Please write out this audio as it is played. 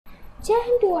Jai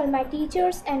Hind to all my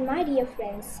teachers and my dear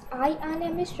friends. I, Anya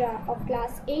Mishra of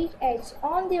class 8H,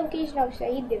 on the occasion of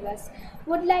Shaheed Divas,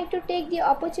 would like to take the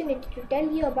opportunity to tell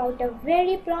you about a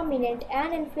very prominent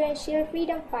and influential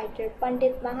freedom fighter,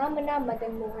 Pandit Mahamana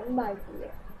Madan Mohan Malviya.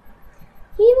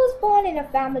 He was born in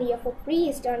a family of a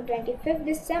priest on 25th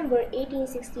December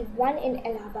 1861 in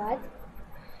Allahabad.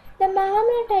 The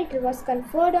Mahamana title was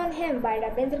conferred on him by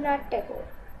Rabindranath Tagore.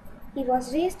 He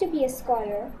was raised to be a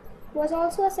scholar, was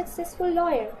also a successful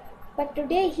lawyer, but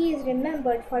today he is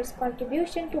remembered for his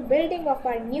contribution to building of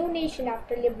our new nation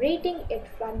after liberating it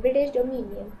from British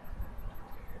dominion.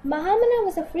 Mahamana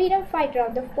was a freedom fighter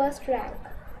of the first rank.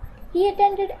 He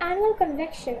attended annual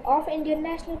convention of Indian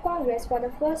National Congress for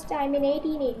the first time in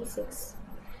 1886,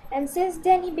 and since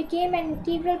then he became an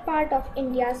integral part of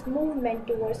India's movement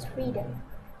towards freedom.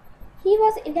 He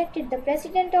was elected the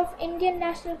President of Indian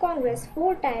National Congress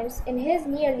 4 times in his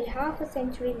nearly half a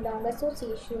century-long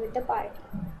association with the party.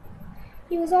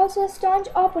 He was also a staunch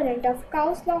opponent of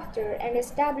cow slaughter and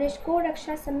established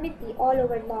Goraksha Samiti all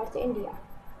over North India.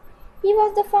 He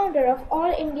was the founder of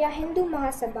All India Hindu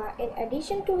Mahasabha. In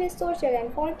addition to his social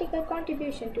and political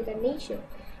contribution to the nation,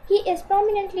 he is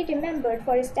prominently remembered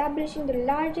for establishing the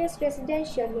largest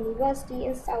residential university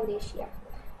in South Asia,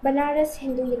 Banaras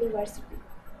Hindu University.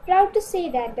 Proud to say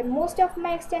that the most of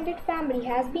my extended family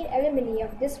has been alumni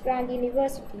of this grand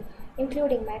university,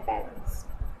 including my parents.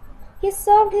 He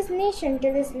served his nation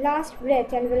till his last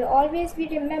breath and will always be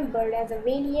remembered as a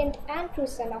valiant and true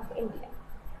son of India.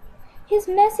 His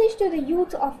message to the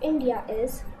youth of India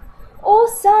is, O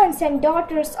sons and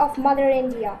daughters of Mother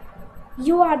India,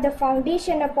 you are the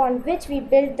foundation upon which we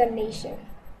build the nation.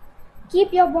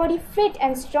 Keep your body fit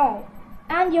and strong,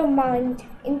 and your mind,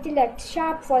 intellect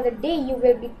sharp for the day you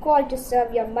will be called to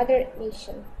serve your mother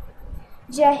nation.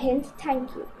 Jai Hind,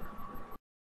 thank you.